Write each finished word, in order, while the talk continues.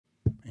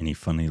Any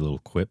funny little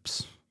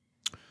quips?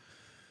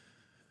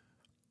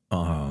 Is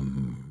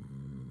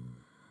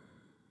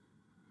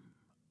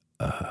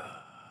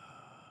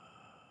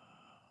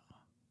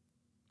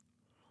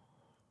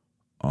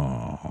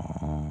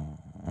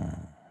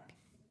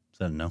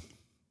that a no?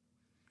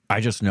 I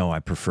just know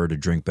I prefer to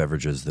drink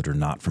beverages that are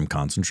not from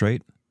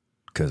concentrate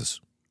because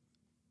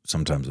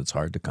sometimes it's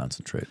hard to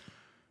concentrate.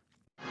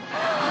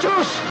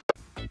 Juice!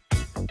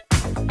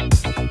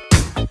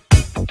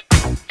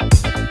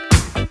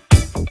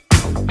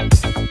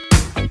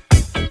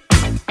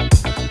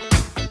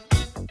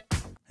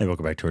 Hey,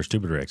 welcome back to our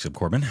Stupid Reacts. I'm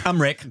Corbin.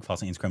 I'm Rick. Follow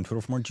us on Instagram,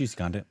 Twitter for more juicy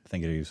content.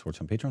 Thank you to you supports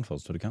on Patreon. Follow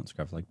us to the account.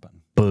 Subscribe to the like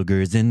button.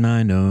 Boogers in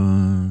my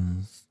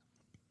nose.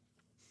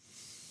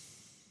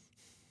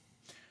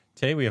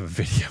 Today we have a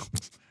video.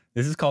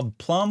 This is called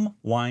Plum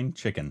Wine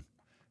Chicken.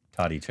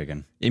 Toddy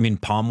chicken. You mean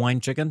palm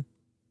wine chicken?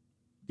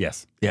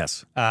 Yes.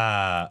 Yes.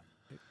 By,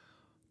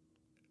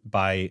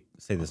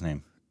 say this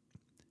name.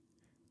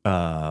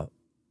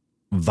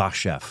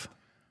 Vahchef.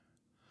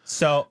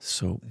 So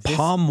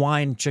palm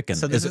wine chicken.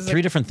 So is it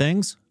three different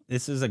things?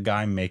 This is a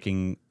guy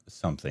making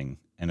something,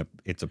 and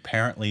it's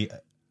apparently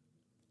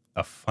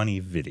a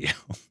funny video.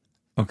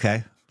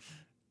 Okay.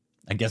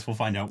 I guess we'll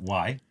find out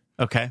why.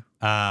 Okay.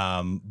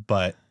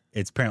 But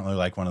it's apparently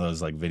like one of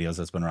those like videos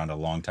that's been around a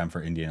long time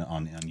for India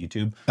on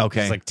YouTube.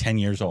 Okay. It's like 10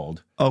 years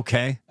old.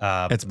 Okay.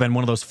 It's been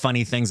one of those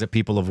funny things that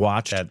people have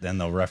watched. That then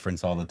they'll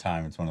reference all the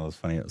time. It's one of those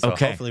funny. So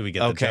okay. Hopefully we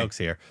get the jokes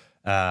here.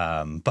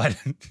 But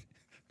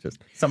just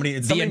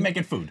somebody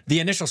making food. The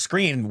initial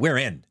screen we're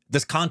in.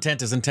 This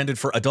content is intended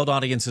for adult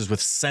audiences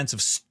with sense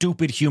of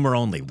stupid humor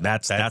only.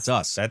 That's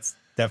us. That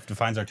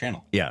defines our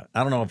channel. Yeah.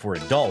 I don't know if we're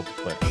adult,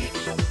 but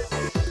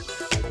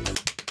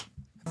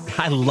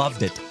I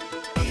loved it.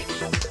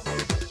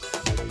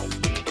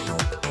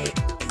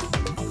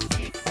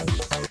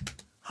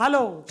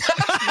 Hello,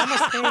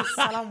 Namaste,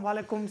 Salam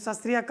Walaikum,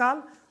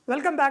 Sastriyakal.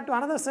 Welcome back to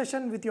another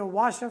session with your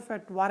Vahchef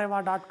at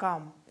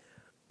vareva.com.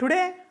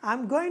 Today,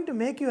 I'm going to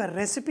make you a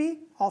recipe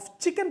of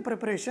chicken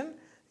preparation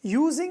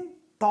using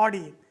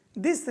Toddy.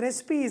 This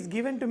recipe is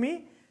given to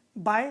me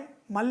by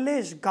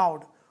Mallesh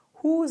Gaud,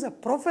 who is a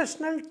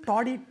professional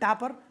Toddy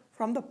tapper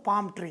from the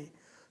palm tree.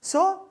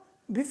 So,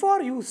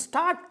 before you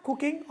start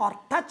cooking or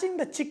touching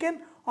the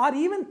chicken or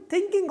even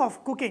thinking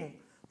of cooking,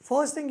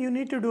 first thing you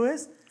need to do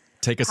is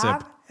take a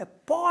sip. A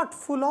pot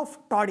full of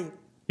Toddy.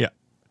 Yeah.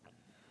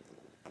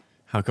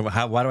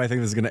 Why do I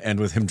think this is going to end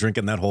with him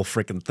drinking that whole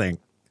freaking thing?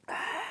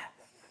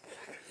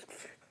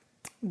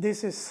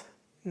 This is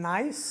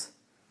nice,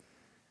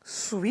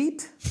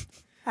 sweet,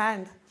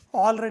 and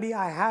already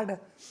I had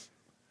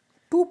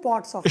 2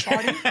 pots of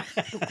Toddy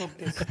to cook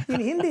this.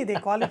 In Hindi, they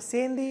call it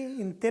sendi.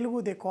 In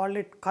Telugu, they call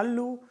it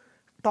kallu,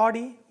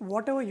 Toddy,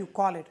 whatever you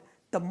call it.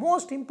 The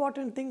most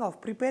important thing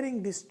of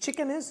preparing this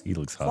chicken is,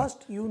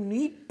 first you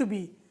need to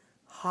be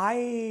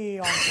high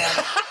on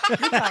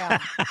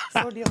Toddy.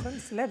 So dear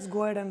friends, let's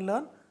go ahead and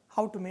learn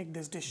how to make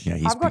this dish. Yeah,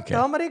 I've got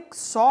turmeric,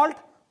 salt,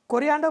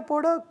 coriander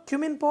powder,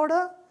 cumin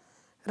powder,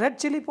 red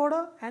chili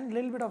powder, and a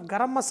little bit of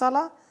garam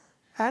masala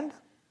and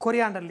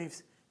coriander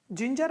leaves,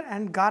 ginger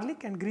and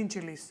garlic and green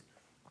chilies,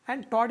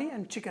 and Toddy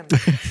and chicken.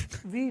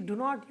 We do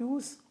not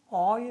use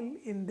oil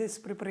in this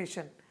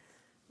preparation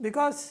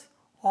because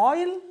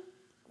oil,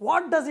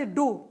 what does it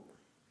do?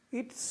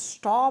 It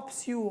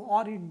stops you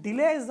or it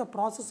delays the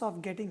process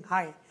of getting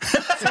high.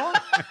 So,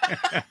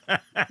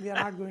 we are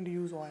not going to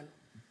use oil.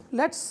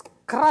 Let's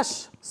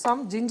crush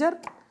some ginger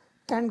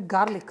and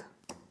garlic.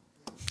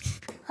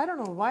 I don't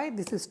know why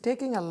this is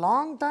taking a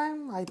long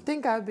time. I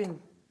think I've been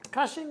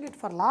crushing it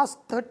for last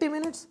 30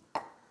 minutes.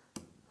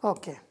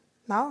 Okay,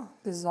 now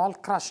this is all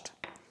crushed.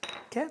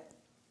 Okay,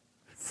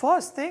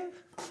 first thing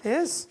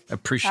is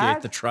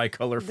appreciate the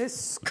tricolor.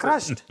 This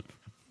crushed.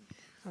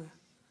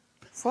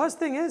 First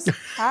thing is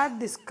add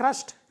this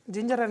crushed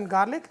ginger and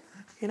garlic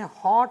in a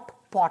hot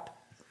pot.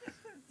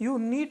 You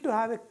need to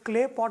have a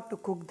clay pot to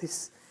cook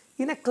this.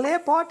 In a clay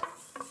pot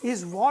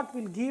is what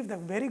will give the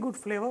very good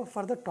flavor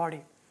for the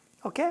Toddy.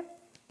 Okay.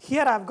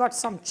 Here I've got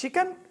some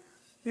chicken.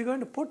 We're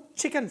going to put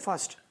chicken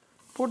first.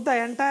 Put the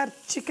entire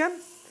chicken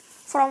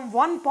from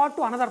one pot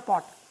to another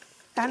pot.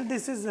 And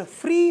this is a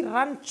free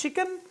run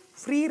chicken,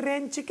 free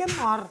range chicken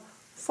or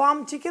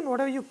farm chicken,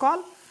 whatever you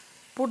call.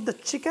 Put the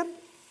chicken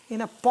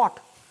in a pot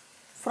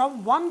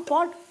from one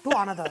pot to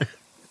another.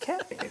 Okay.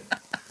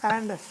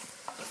 And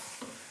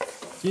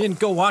you didn't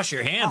go wash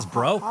your hands,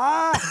 bro.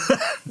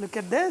 Look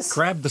at this.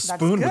 Grab the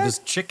spoon with his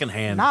chicken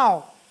hand.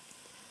 Now,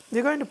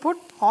 we're going to put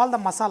all the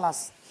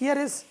masalas. Here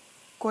is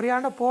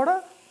coriander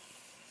powder,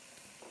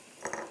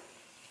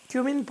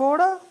 cumin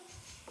powder,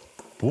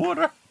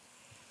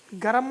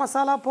 garam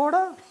masala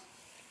powder,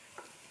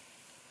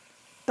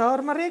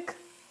 turmeric,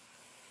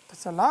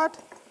 that's a lot,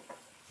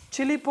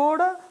 chili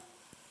powder,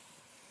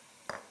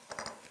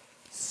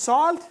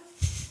 salt.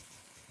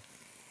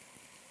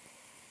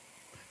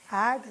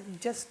 Add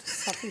just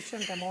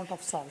sufficient amount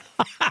of salt.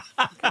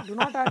 Okay, do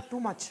not add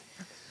too much.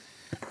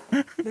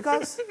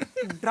 Because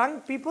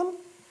drunk people,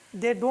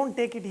 they don't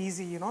take it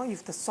easy, you know.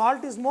 If the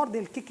salt is more,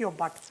 they'll kick your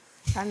butt.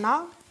 And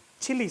now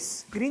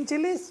chilies, green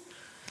chilies.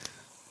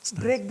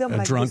 Break them A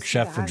like drunk this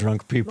chef with for the hand.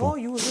 drunk people. No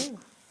using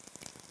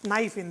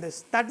knife in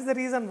this. That is the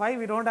reason why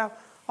we don't have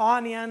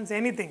onions,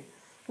 anything.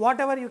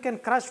 Whatever you can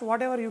crush,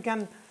 whatever you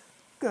can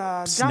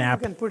jump, you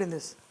Snap. can put in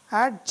this.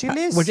 Add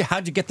chilies.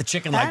 How'd you get the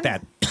chicken like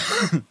that?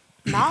 And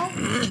now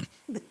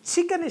the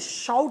chicken is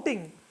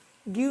shouting,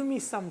 give me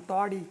some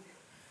toddy.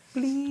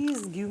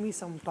 Please give me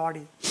some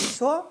toddy.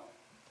 So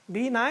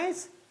be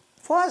nice.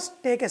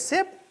 First take a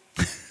sip.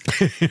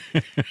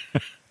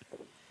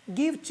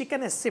 Give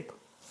chicken a sip.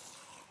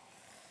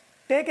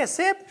 Take a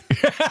sip.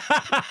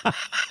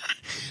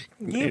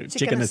 Give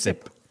chicken a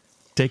sip.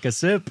 Take a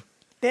sip.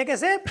 Take a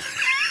sip.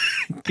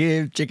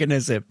 Give chicken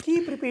a sip.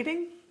 Keep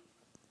repeating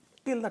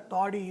till the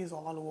toddy is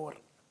all over.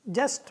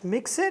 Just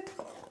mix it.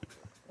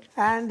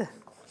 And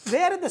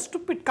where is the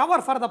stupid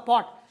cover for the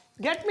pot?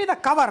 Get me the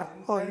cover.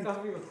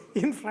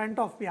 In front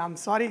of me. I'm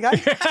sorry,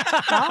 guys.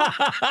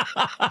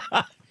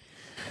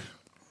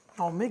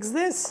 Now mix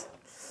this.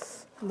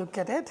 Look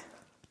at it.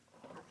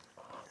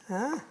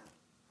 I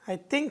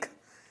think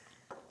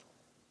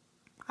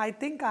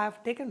I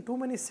have taken too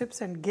many sips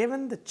and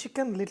given the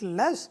chicken little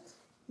less,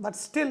 but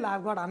still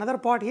I've got another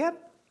pot here.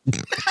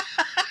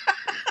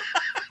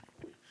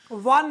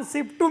 One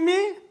sip to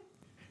me,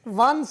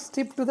 one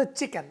sip to the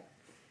chicken.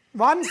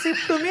 One sip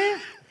to me,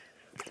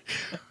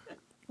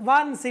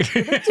 one sip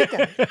to the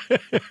chicken.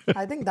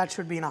 I think that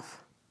should be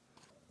enough.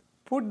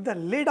 Put the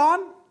lid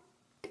on.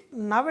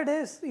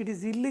 Nowadays, it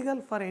is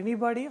illegal for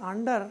anybody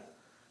under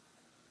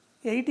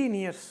 18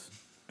 years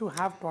to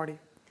have toddy.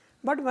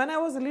 But when I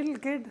was a little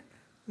kid,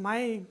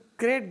 my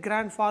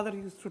great-grandfather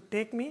used to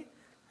take me,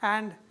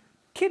 and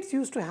kids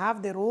used to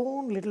have their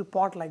own little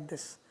pot like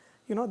this.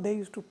 You know, they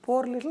used to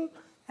pour little,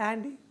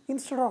 and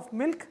instead of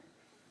milk,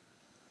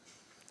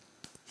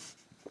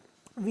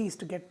 we used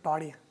to get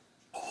toddy.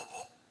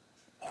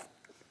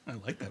 I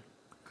like that.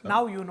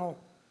 Now you know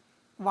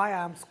why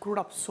I am screwed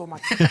up so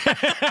much.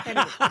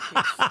 Anyway,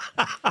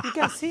 you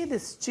can see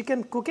this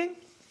chicken cooking,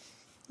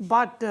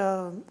 but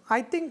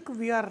I think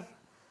we are.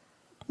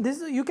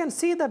 You can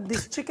see that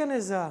this chicken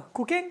is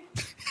cooking,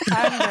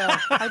 and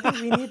I think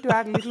we need to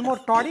add a little more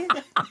toddy,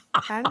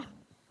 and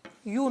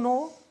you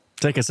know.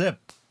 Take a sip.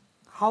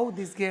 How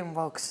this game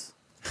works.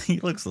 He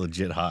looks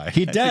legit high.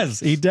 He does.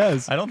 He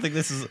does. I don't think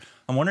this is.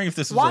 I'm wondering if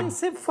this is One like,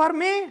 sip for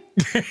me.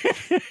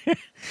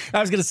 I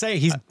was going to say,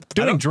 he's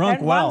doing drunk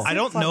And well. one I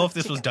don't for know the if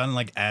this was chicken. done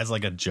like as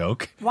like a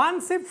joke,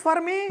 One sip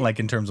for me. like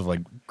in terms of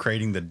like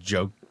creating the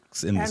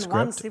jokes in the And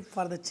one script. sip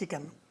for the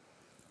chicken.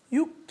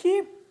 You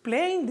keep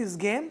playing this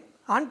game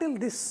until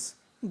this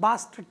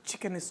bastard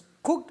chicken is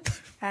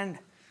cooked and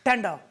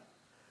tender.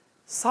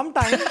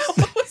 Sometimes,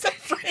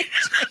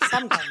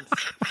 sometimes,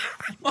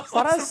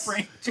 for us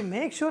to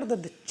make sure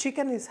that the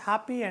chicken is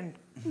happy and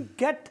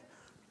get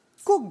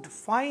cooked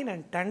fine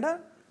and tender,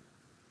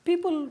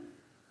 people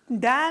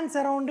dance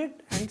around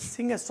it and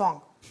sing a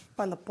song.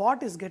 While the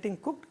pot is getting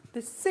cooked,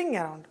 they sing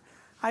around.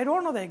 I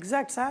don't know the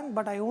exact song,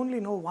 but I only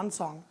know one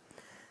song.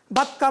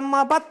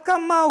 Batkama,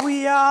 Batkama,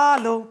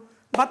 uyalo.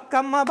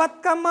 Batkama,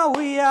 Batkama,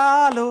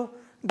 uyalo.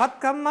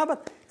 Batkama,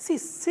 but see,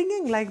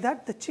 singing like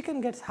that, the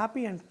chicken gets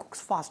happy and cooks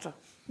faster.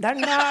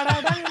 Danda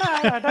da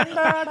danda da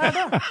danda da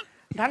da.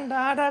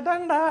 Danda da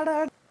danda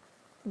da.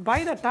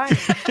 By the time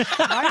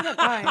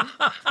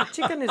the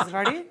chicken is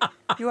ready,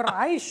 your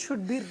eyes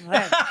should be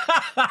red.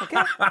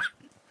 Okay?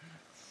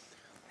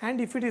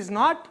 And if it is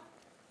not,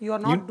 you are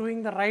not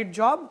doing the right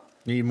job.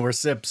 Need more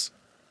sips.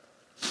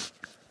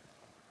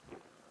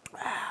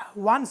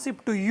 One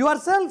sip to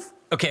yourself.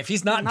 Okay, if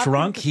he's not Nothing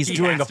drunk, to he's see.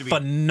 doing a has to be.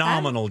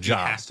 phenomenal He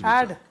job. has to be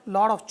Add drunk.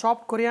 lot of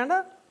chopped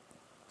coriander.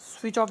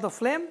 Switch off the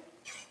flame.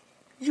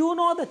 You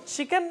know the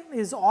chicken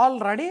is all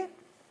ready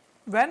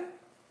when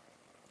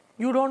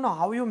you don't know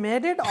how you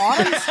made it, or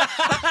else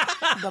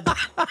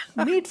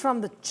the meat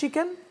from the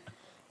chicken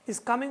is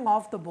coming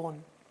off the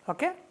bone.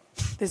 Okay?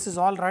 This is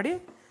all ready.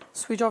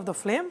 Switch off the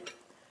flame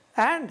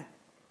and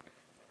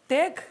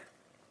take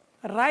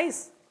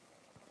rice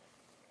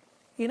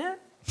in a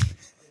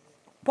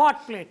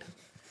pot plate.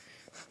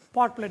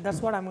 Pot plate,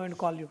 that's what I'm going to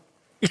call you.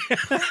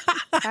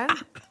 And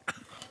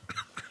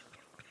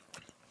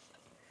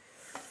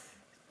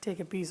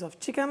take a piece of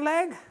chicken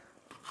leg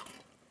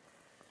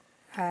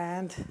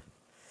and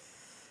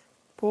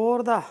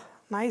pour the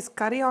nice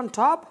curry on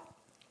top,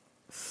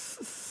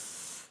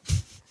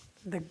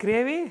 the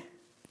gravy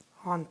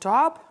on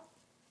top.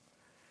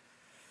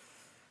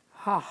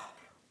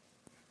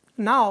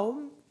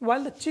 Now,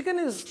 while the chicken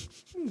is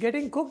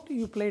getting cooked,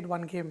 you played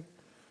one game.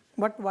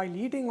 But while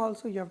eating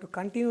also, you have to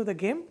continue the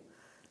game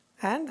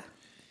and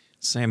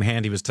Same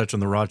hand he was touching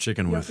the raw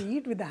chicken you have with. to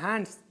eat with the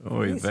hands.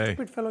 Oy You vey.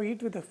 stupid fellow,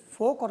 eat with a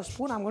fork or a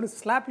spoon. I'm going to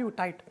slap you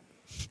tight.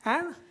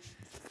 And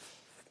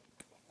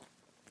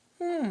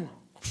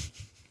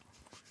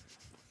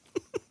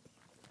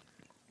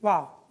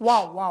wow,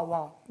 wow, wow,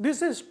 wow.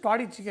 This is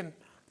toddy chicken,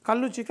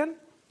 kallu chicken,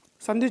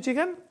 sandhu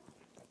chicken,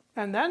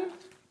 and then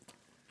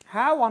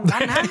have on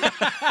one hand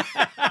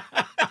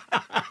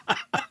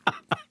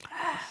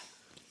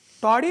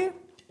toddy,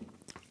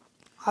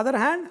 other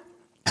hand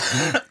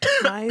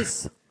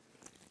nice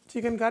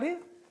chicken curry.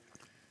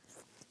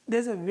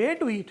 There's a way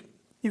to eat.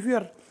 If you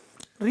are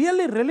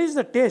really relish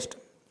the taste,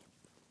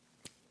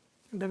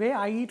 the way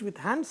I eat with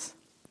hands,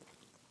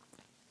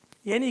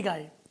 any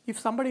guy, if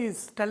somebody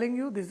is telling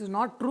you this is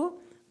not true,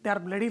 they are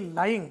bloody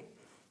lying.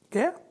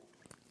 Okay?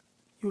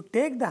 You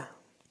take the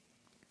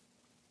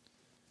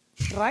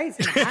rice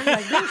in hand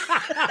like this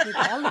with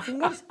all the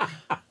fingers.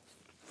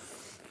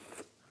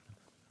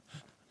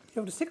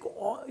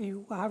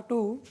 You have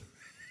to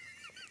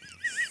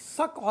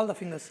suck all the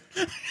fingers.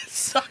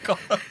 Suck all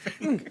the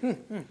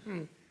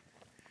fingers.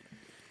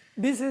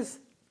 This is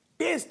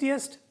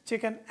tastiest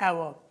chicken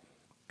ever.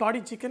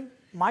 Toddy chicken,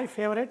 my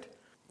favorite.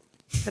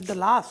 At the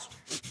last,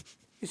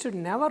 you should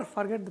never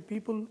forget the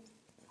people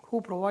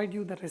who provide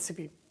you the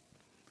recipe.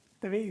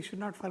 The way you should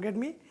not forget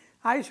me,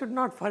 I should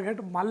not forget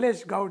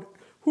Mallesh Gaud,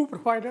 who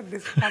provided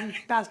this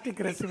fantastic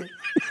recipe.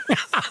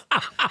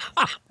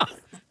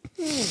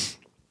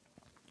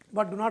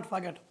 But do not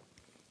forget,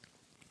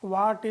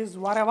 what is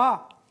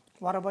Varava?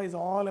 Varava is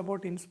all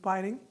about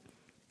inspiring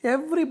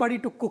everybody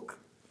to cook.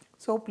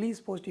 So please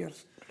post your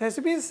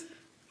recipes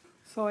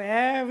so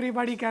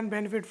everybody can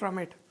benefit from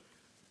it.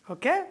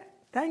 Okay?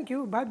 Thank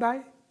you. Bye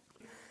bye.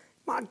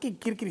 Maki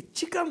kirkiri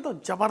chicken to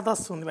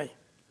jabardast undi bhai.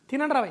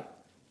 Tinandra bhai.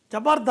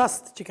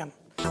 Jabardast chicken.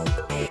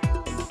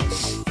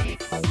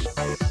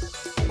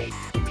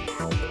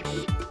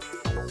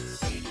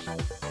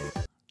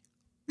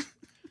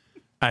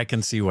 I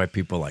can see why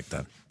people like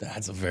that.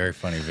 That's a very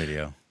funny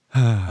video.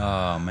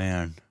 Oh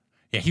man.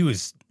 Yeah, he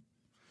was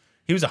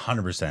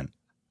 100%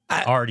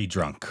 already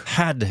drunk.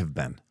 Had to have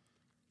been.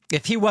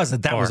 If he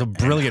wasn't, that was a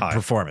brilliant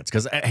performance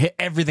because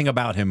everything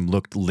about him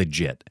looked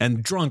legit.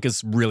 And drunk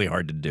is really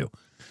hard to do.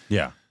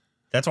 Yeah.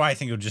 That's why I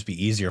think it would just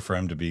be easier for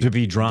him to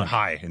be drunk.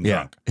 High and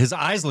drunk. His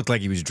eyes looked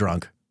like he was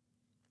drunk.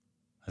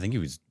 I think he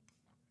was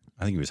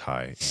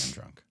high and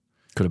drunk.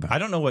 Could have been. I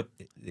don't know what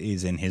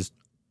is in his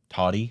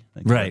toddy.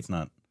 Right. It's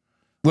not.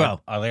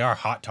 Well, they are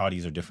hot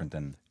toddies are different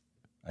than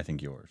I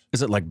think yours.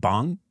 Is it like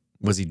bong?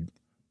 Was he?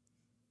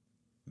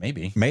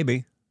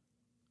 Maybe.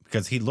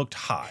 Because he looked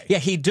high. Yeah,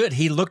 he did.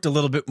 He looked a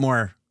little bit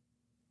more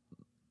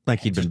like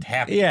he'd been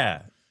happy.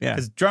 Yeah.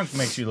 Because drunk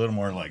makes you a little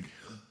more like.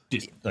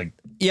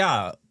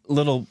 Yeah, a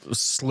little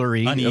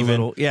slurry,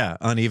 uneven.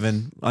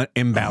 Uneven,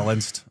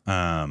 imbalanced.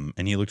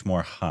 And he looked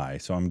more high,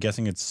 so I'm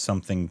guessing it's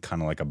something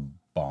kind of like a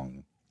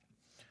bong,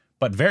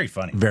 but very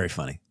funny. Very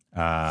funny.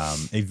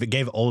 It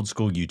gave old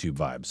school YouTube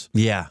vibes.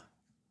 Yeah.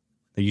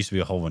 There used to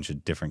be a whole bunch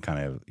of different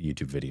kind of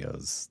YouTube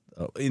videos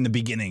in the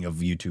beginning of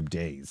YouTube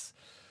days,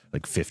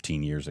 like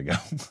 15 years ago,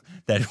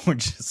 that were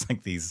just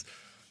like these.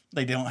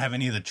 They don't have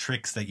any of the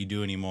tricks that you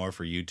do anymore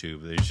for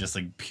YouTube. There's just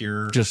like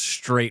pure, just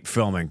straight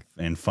filming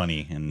and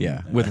funny and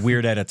with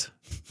weird edits.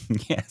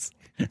 Yes,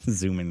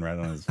 zooming right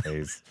on his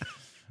face.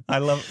 I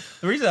love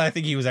the reason I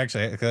think he was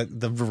actually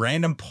the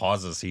random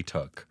pauses he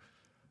took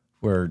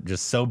were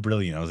just so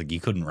brilliant. I was like, you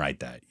couldn't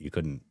write that. You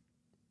couldn't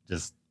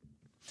just.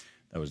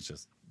 That was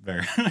just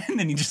very. And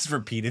then he just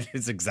repeated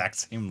his exact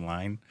same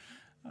line.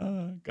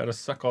 Gotta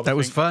suck all. That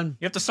was fun.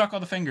 You have to suck all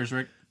the fingers,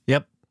 Rick.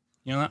 Yep.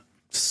 You know that.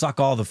 Suck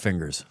all the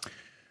fingers.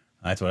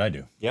 That's what I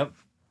do. Yep.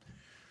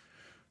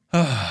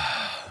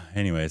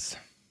 Anyways,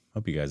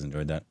 hope you guys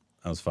enjoyed that.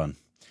 That was fun.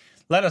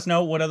 Let us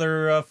know what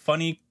other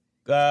funny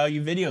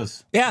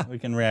videos we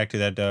can react to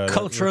that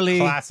culturally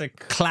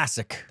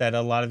classic that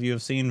a lot of you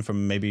have seen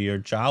from maybe your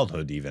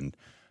childhood even.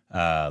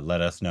 Let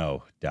us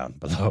know down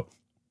below.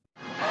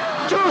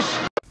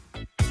 Juice!